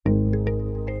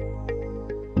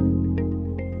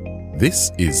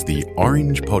This is the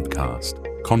Orange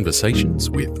Podcast, conversations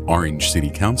with Orange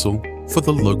City Council for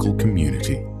the local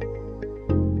community.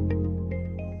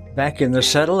 Back in the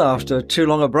saddle after too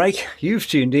long a break, you've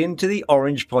tuned in to the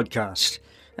Orange Podcast.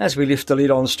 As we lift the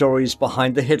lid on stories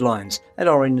behind the headlines at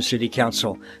Orange City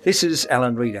Council, this is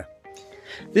Alan Reader.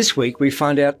 This week we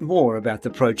find out more about the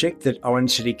project that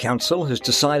Orange City Council has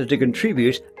decided to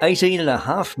contribute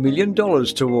 $18.5 million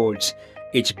towards,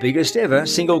 its biggest ever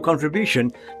single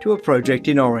contribution to a project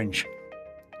in Orange.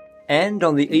 And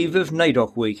on the eve of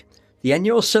NAIDOC Week, the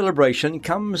annual celebration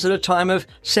comes at a time of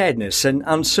sadness and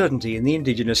uncertainty in the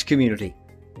indigenous community.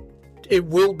 It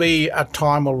will be a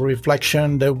time of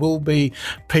reflection. There will be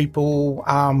people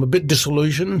a bit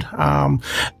disillusioned.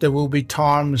 There will be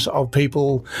times of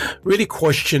people really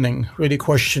questioning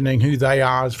who they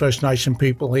are as First Nation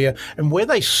people here and where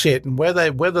they sit and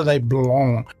whether they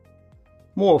belong.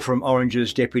 More from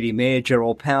Orange's Deputy Mayor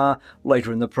Gerald Power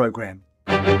later in the program.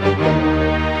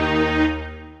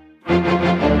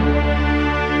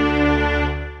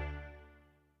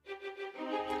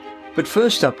 But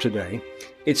first up today,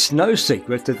 it's no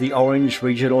secret that the Orange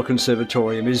Regional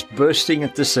Conservatorium is bursting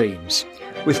at the seams.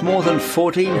 With more than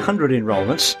 1,400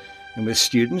 enrolments, and with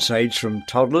students aged from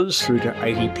toddlers through to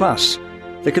 80 plus,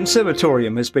 the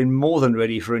Conservatorium has been more than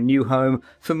ready for a new home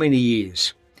for many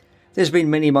years. There's been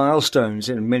many milestones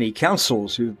and many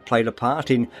councils who've played a part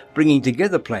in bringing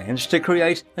together plans to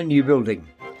create a new building.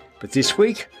 But this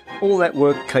week, all that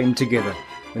work came together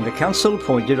when the council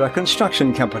appointed a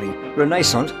construction company,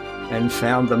 Renaissance, and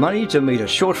found the money to meet a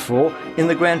shortfall in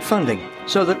the grant funding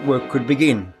so that work could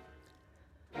begin.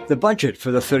 The budget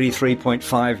for the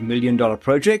 $33.5 million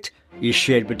project is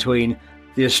shared between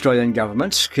the Australian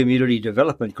Government's Community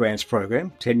Development Grants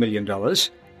Program, $10 million,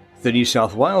 the New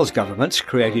South Wales Government's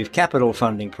Creative Capital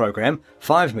Funding Program,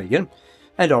 $5 million,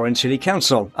 and Orange City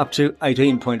Council, up to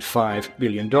 $18.5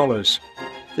 billion.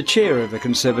 The chair of the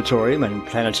Conservatorium and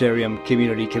Planetarium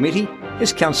Community Committee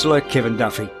is Councillor Kevin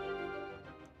Duffy.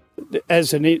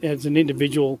 As an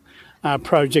individual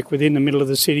project within the middle of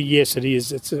the city, yes, it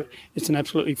is. It's an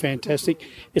absolutely fantastic.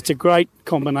 It's a great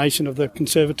combination of the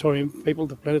Conservatorium people,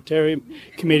 the Planetarium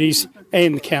committees,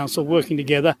 and the council working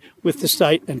together with the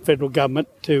state and federal government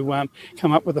to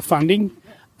come up with the funding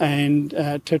and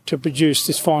to produce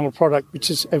this final product, which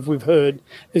is, as we've heard,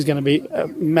 is going to be a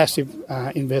massive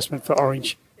investment for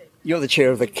Orange. You're the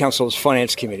chair of the council's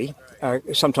finance committee.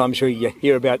 Sometimes you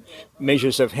hear about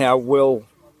measures of how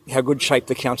good shape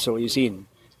the council is in.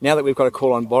 Now that we've got a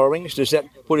call on borrowings, does that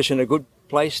put us in a good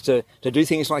place to do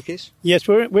things like this? Yes,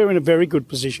 we're in a very good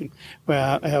position.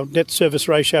 Our debt service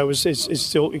ratio is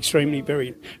still extremely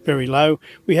very, very low.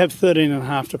 We have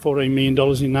 $13.5 to $14 million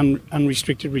in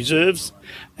unrestricted reserves,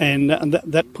 and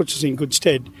that puts us in good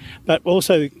stead. But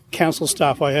also council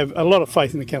staff, I have a lot of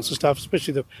faith in the council staff,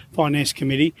 especially the finance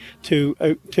committee, to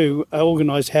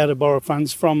organise how to borrow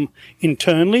funds from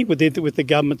internally with the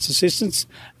government's assistance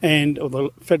or the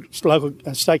federal,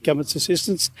 local, state government's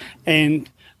assistance, and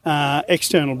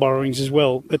external borrowings as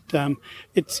well. But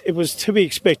it was to be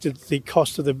expected that the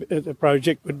cost of the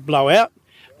project would blow out,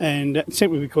 and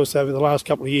simply because over the last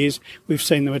couple of years we've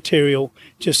seen the material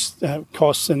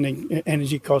costs and the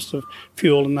energy cost of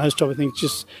fuel and those type of things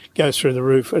just go through the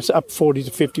roof. It's up 40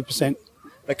 to 50%.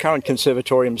 The current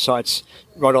Conservatorium site's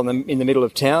right in the middle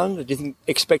of town. Do you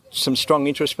expect some strong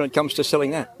interest when it comes to selling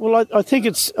that? Well, I think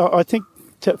first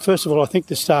of all, I think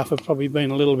the staff have probably been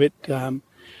a little bit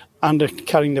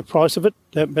undercutting the price of it,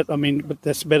 but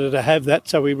that's better to have that,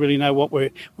 so we really know what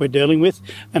we're dealing with,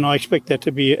 and I expect that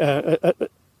to be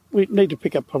we need to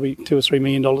pick up probably $2 or $3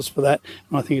 million for that,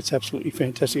 and I think it's absolutely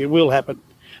fantastic. It will happen,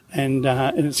 and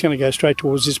it's going to go straight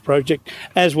towards this project,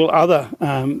 as will other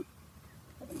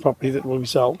property that will be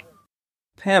sold.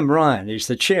 Pam Ryan is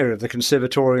the chair of the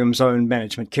Conservatorium's own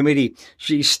management committee.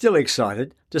 She's still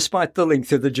excited, despite the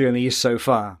length of the journey so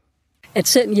far.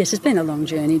 It's been a long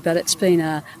journey, but it's been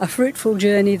a fruitful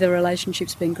journey. The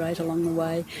relationship's been great along the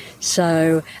way.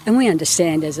 So, and we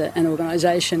understand as an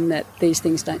organisation that these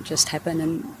things don't just happen,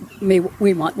 and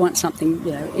we might want something,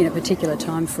 in a particular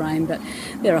time frame, but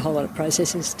there are a whole lot of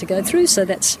processes to go through, so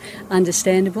that's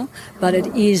understandable. But it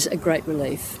is a great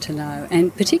relief to know,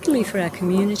 and particularly for our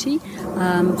community,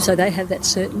 so they have that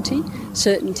certainty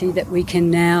that we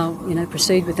can now,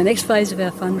 proceed with the next phase of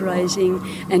our fundraising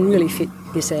and really fit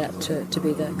this out to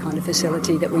be the kind of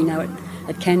facility that we know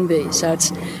it can be. So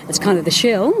it's kind of the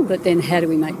shell, but then how do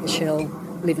we make the shell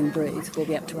live and breathe will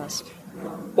be up to us.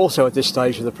 Also at this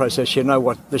stage of the process, you know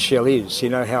what the shell is. You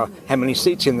know how many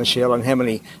seats in the shell and how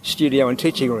many studio and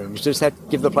teaching rooms. Does that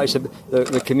give the place,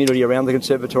 the community around the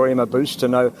Conservatorium, a boost to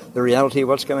know the reality of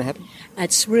what's going to happen?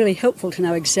 It's really helpful to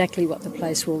know exactly what the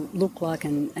place will look like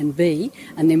and be,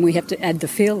 and then we have to add the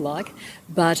feel like.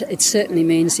 But it certainly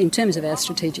means, in terms of our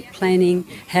strategic planning,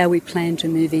 how we plan to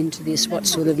move into this, what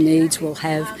sort of needs we'll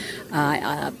have,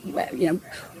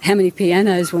 how many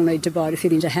pianos we'll need to buy to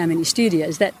fit into how many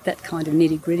studios, that kind of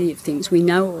nitty-gritty of things. We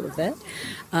know all of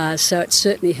that. So it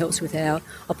certainly helps with our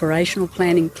operational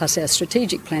planning plus our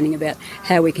strategic planning about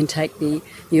how we can take the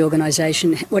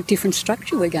organisation, what different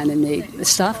structure we're going to need,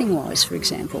 staffing-wise, for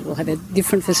example. We'll have a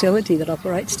different facility that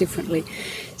operates differently.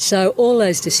 So all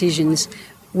those decisions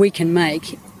we can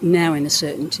make now in the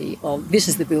certainty of this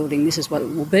is the building, this is what it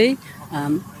will be,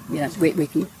 we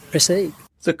can proceed.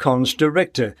 The Cons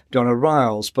Director, Donna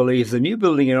Riles, believes the new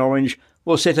building in Orange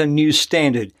will set a new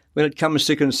standard when it comes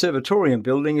to conservatorium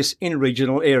buildings in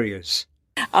regional areas.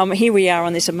 Here we are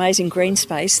on this amazing green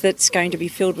space that's going to be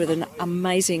filled with an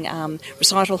amazing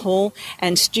recital hall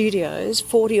and studios,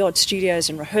 40-odd studios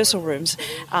and rehearsal rooms,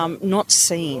 not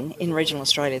seen in regional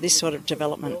Australia. This sort of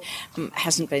development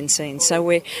hasn't been seen. So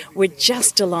we're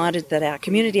just delighted that our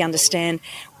community understand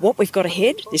what we've got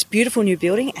ahead, this beautiful new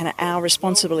building, and our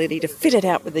responsibility to fit it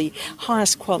out with the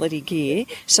highest quality gear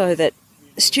so that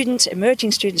students, emerging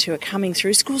students who are coming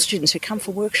through, school students who come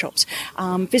for workshops,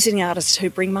 visiting artists who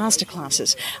bring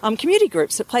masterclasses, community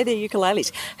groups that play their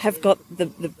ukuleles have got the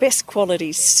best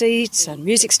quality seats and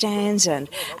music stands and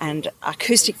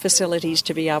acoustic facilities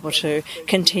to be able to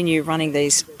continue running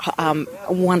these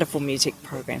wonderful music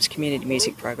programs, community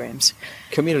music programs.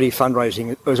 Community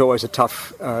fundraising is always a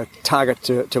tough target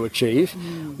to achieve.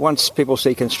 Once people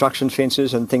see construction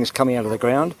fences and things coming out of the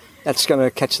ground, that's going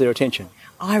to catch their attention.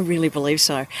 I really believe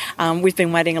so. We've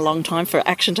been waiting a long time for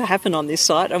action to happen on this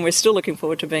site, and we're still looking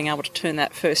forward to being able to turn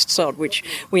that first sod, which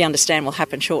we understand will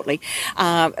happen shortly.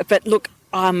 But look,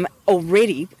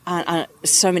 already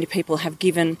so many people have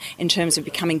given in terms of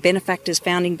becoming benefactors,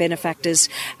 founding benefactors,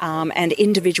 and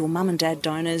individual mum and dad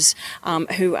donors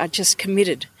who are just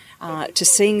committed to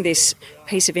seeing this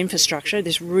piece of infrastructure,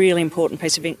 this really important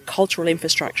piece of cultural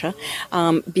infrastructure,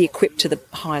 be equipped to the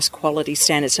highest quality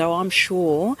standards. So I'm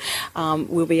sure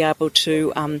we'll be able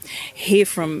to hear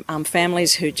from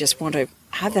families who just want to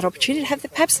have that opportunity to have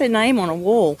perhaps their name on a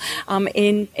wall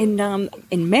in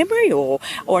memory or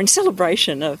in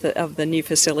celebration of the new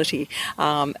facility,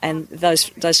 and those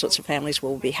sorts of families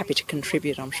will be happy to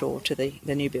contribute, I'm sure, to the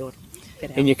new build.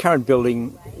 In your current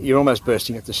building, you're almost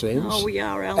bursting at the seams. Oh, we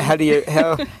are,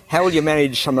 Alan. How will you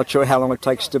manage, I'm not sure how long it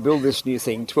takes to build this new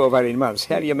thing, 12, 18 months.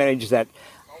 How do you manage that,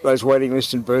 those waiting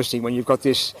lists and bursting when you've got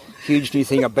this huge new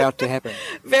thing about to happen?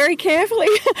 Very carefully.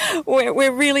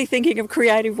 We're really thinking of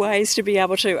creative ways to be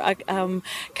able to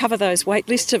cover those wait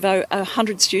lists of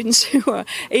 100 students who are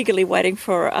eagerly waiting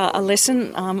for a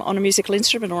lesson on a musical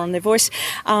instrument or on their voice.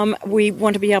 We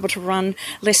want to be able to run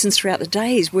lessons throughout the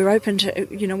days. We're open to,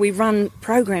 we run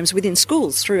programs within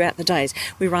schools throughout the days.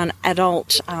 We run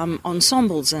adult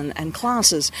ensembles and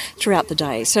classes throughout the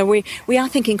day. So we are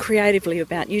thinking creatively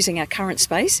about using our current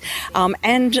space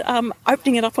and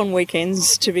opening it up on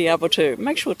weekends to be able to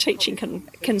make sure teaching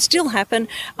can still happen.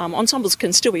 Ensembles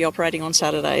can still be operating on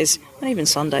Saturdays and even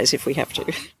Sundays if we have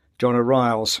to. Donna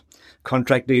Riles.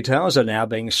 Contract details are now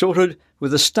being sorted,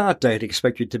 with a start date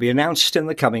expected to be announced in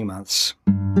the coming months.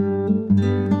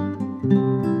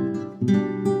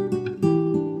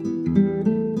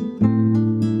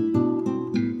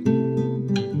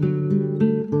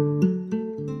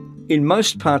 In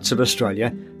most parts of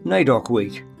Australia, NAIDOC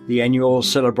Week, the annual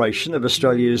celebration of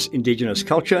Australia's indigenous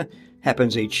culture,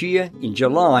 happens each year in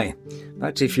July.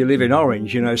 But if you live in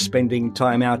Orange, spending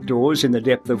time outdoors in the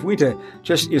depth of winter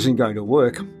just isn't going to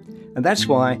work. And that's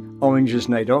why Orange's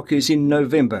NAIDOC is in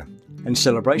November, and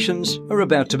celebrations are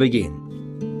about to begin.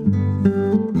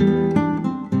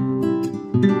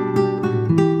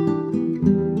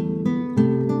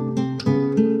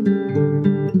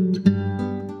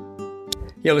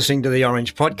 You're listening to the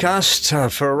Orange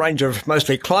podcast. For a range of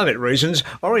mostly climate reasons,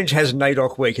 Orange has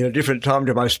NAIDOC Week at a different time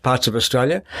to most parts of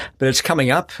Australia, but it's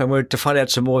coming up, and we're to find out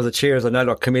some more. The chair of the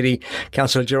NAIDOC committee,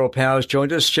 Councillor Gerald Powers,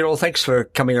 joined us. Gerald, thanks for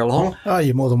coming along. Oh,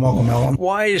 you're more than welcome, Alan.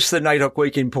 Why is the NAIDOC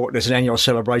Week important as an annual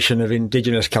celebration of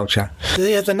Indigenous culture?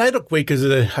 Yeah, the NAIDOC Week is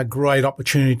a great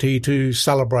opportunity to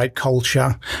celebrate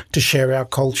culture, to share our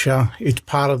culture. It's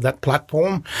part of that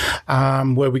platform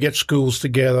where we get schools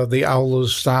together, the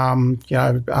elders,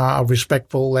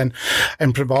 respectful and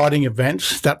providing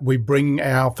events that we bring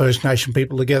our First Nation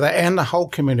people together and the whole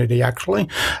community actually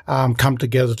come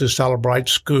together to celebrate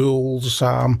schools.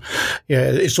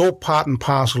 It's all part and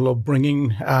parcel of bringing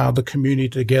the community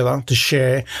together to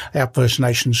share our First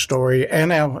Nation story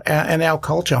and our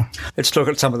culture. Let's look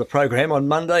at some of the program. On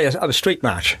Monday, a street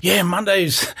march. Yeah,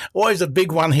 Monday's always a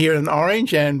big one here in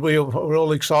Orange, and we're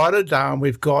all excited.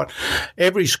 We've got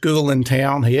every school in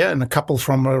town here and a couple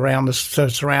from around the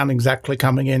surroundings actually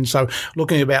coming in. So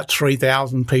looking at about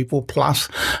 3,000 people plus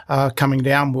coming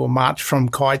down. We'll march from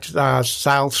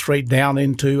Sale Street down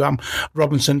into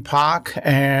Robinson Park,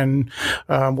 and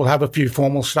we'll have a few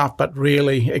formal stuff, but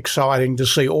really exciting to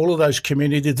see all of those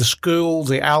community, the schools,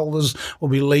 the elders will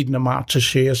be leading the march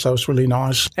this year, so it's really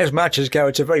nice. As marches go,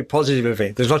 it's a very positive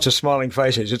event. There's lots of smiling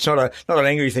faces. It's not an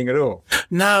angry thing at all.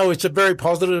 No, it's a very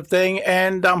positive thing,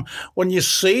 and when you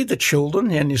see the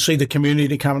children and you see the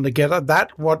community coming together,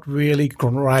 that's what really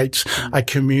creates a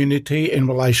community in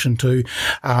relation to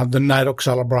the NAIDOC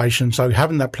celebration. So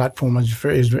having that platform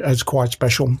is quite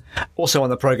special. Also on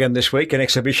the program this week, an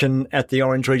exhibition at the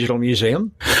Orange Regional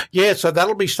Museum. Yeah, so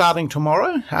that'll be starting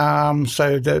tomorrow.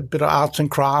 So the bit of arts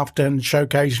and craft and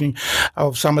showcasing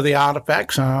of some of the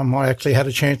artefacts. I actually had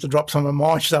a chance to drop some of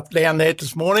my stuff down there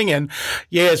this morning, and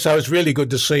yeah, so it's really good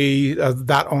to see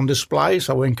that on display.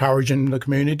 So we're encouraging the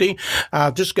community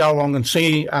just go along and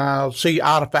see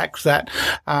artefacts that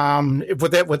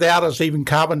without us even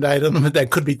carbon dating them,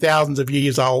 that could be thousands of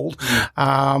years old.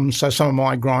 So some of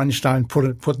my grindstone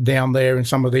put down there, and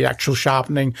some of the actual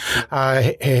sharpening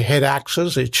head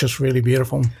axes. It's just really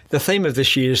beautiful. The theme of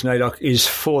this year's NAIDOC is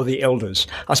for the elders.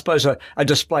 I suppose a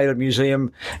display at a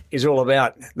museum is all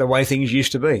about the way things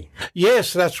used to be.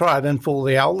 Yes, that's right. And for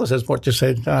the elders, as what you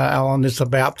said, Alan, it's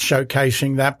about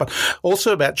showcasing that, but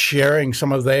also about sharing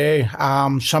some of their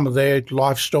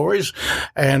life stories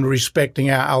and respecting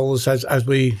our elders as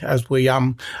we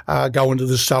go into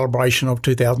the celebration of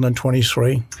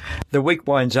 2023. The week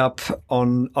winds up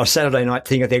on a Saturday night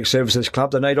thing at the Ex-Services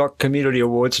Club, the NAIDOC Community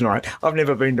Awards night. I've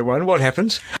never been to one. What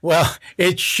happens? Well,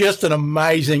 it's just an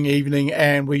amazing evening,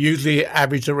 and we usually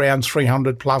average around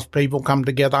 300 plus people come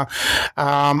together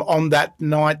on that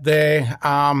night there.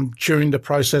 During the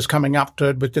process coming up to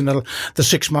it, within the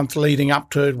 6 months leading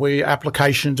up to it, we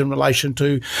applications in relation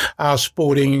to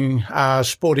sporting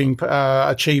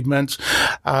achievements,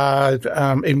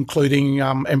 including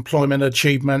employment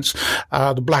achievements.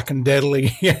 The Black and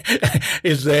Deadly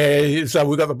is there. So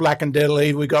we've got the Black and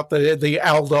Deadly, we've got the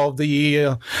Elder of the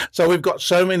Year. So we've got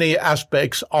so many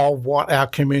aspects of what our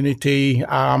community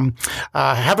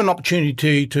have an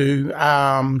opportunity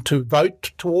to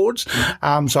vote towards.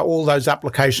 So all those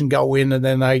applications go in, and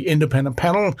then an independent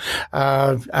panel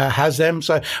has them.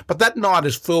 So, but that night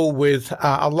is filled with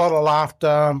a lot of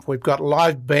laughter. We've got a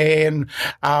live band.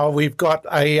 We've got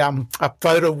a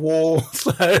photo wall.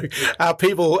 So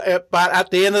people, but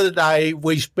at the end of the day,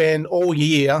 we spend all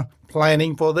year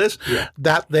planning for this. Yeah.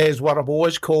 That there's what I've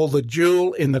always called the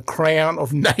jewel in the crown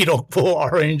of NAIDOC for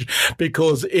Orange,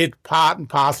 because it's part and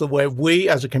parcel where we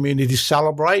as a community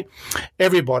celebrate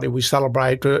everybody. We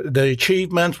celebrate the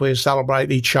achievements, we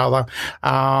celebrate each other,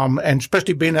 and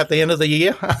especially being at the end of the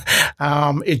year,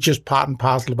 it's just part and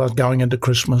parcel of us going into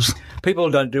Christmas. People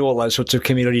don't do all those sorts of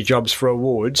community jobs for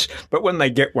awards, but when they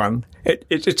get one,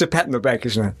 it's a pat on the back,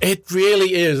 isn't it? It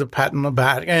really is a pat on the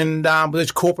back. And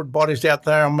there's corporate bodies out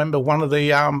there. I remember one of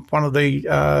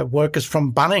the workers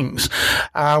from Bunnings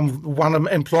won an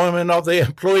employment of the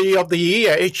Employee of the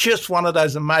Year. It's just one of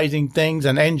those amazing things,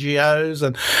 and NGOs,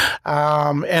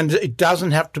 and it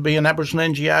doesn't have to be an Aboriginal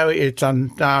NGO. It's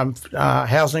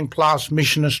Housing Plus,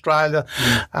 Mission Australia.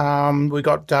 We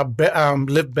got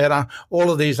Live Better. All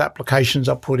of these applications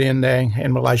are put in there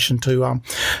in relation to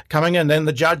coming in, and then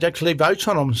the judge actually votes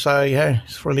on them. So yeah,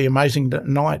 it's really amazing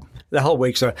night. The whole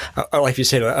week's, like you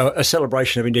said, a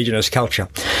celebration of Indigenous culture.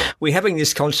 We're having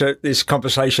this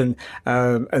conversation,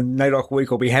 and NAIDOC Week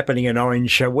will be happening in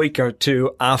Orange a week or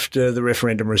two after the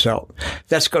referendum result.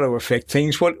 That's got to affect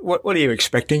things. What are you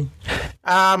expecting?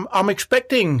 I'm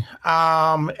expecting,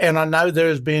 and I know there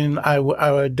has been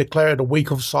declared a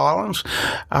week of silence.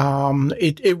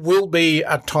 It will be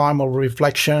a time of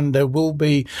reflection. There will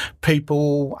be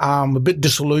people a bit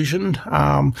disillusioned.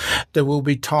 There will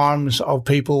be times of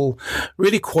people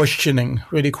really questioning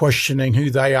who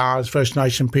they are as First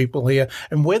Nation people here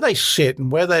and where they sit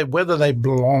and whether they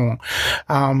belong.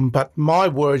 But my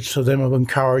words to them of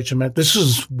encouragement, this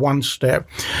is one step.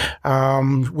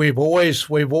 We've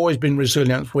always been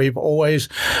resilient. We've always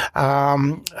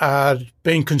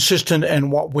been consistent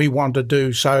in what we want to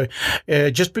do. So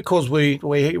just because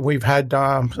we've had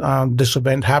this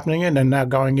event happening and now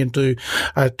going into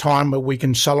a time where we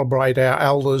can celebrate our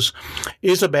elders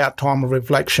is about time of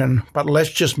reflection. But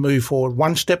let's just move forward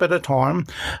one step at a time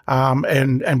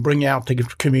and bring our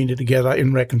community together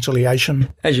in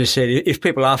reconciliation. As you said, if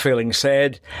people are feeling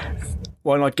sad,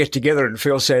 why not get together and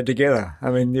feel sad together? I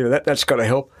mean, that's got to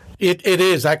help. It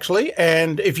is actually,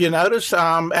 and if you notice,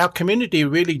 our community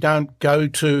really don't go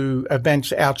to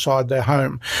events outside their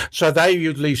home. So they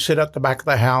usually sit at the back of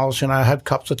the house, have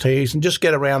cups of teas and just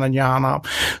get around and yarn up.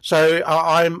 So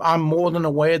I'm more than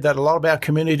aware that a lot of our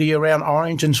community around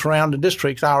Orange and surrounding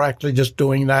districts are actually just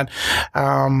doing that,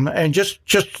 and just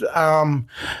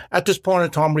at this point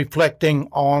in time reflecting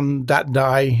on that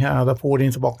day, the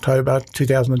 14th of October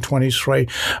 2023.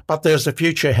 But there's a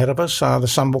future ahead of us. The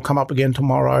sun will come up again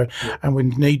tomorrow. And we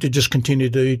need to just continue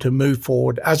to move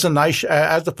forward as a nation,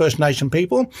 as the First Nation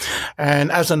people,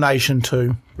 and as a nation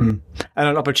too. And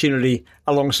an opportunity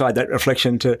alongside that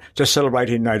reflection to celebrate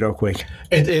in NAIDOC Week.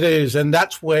 It is, and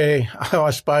that's where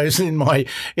I suppose in my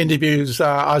interviews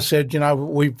I said,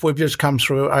 we've just come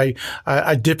through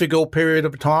a difficult period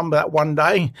of time, that one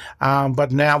day,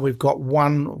 but now we've got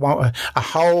a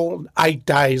whole 8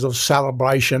 days of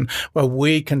celebration where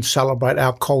we can celebrate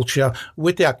our culture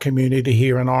with our community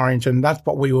here in Orange, and that's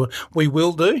what we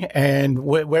will do, and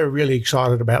we're really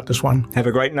excited about this one. Have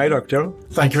a great NAIDOC, Gerald.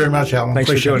 Thank you very much, Alan. Thanks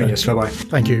for joining us. Bye-bye.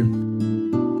 Thank you.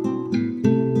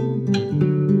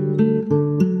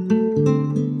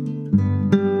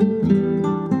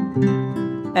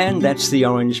 And that's the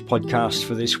Orange podcast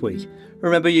for this week.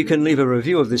 Remember, you can leave a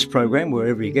review of this program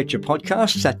wherever you get your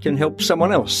podcasts. That can help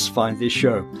someone else find this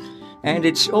show. And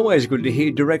it's always good to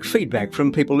hear direct feedback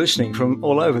from people listening from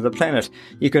all over the planet.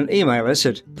 You can email us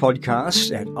at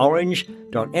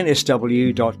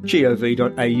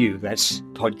podcast@orange.nsw.gov.au. That's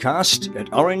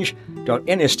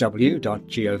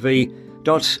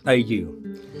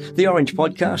podcast@orange.nsw.gov.au. The Orange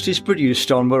Podcast is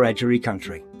produced on Wiradjuri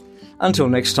country. Until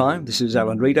next time, this is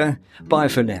Alan Reader. Bye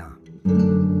for now.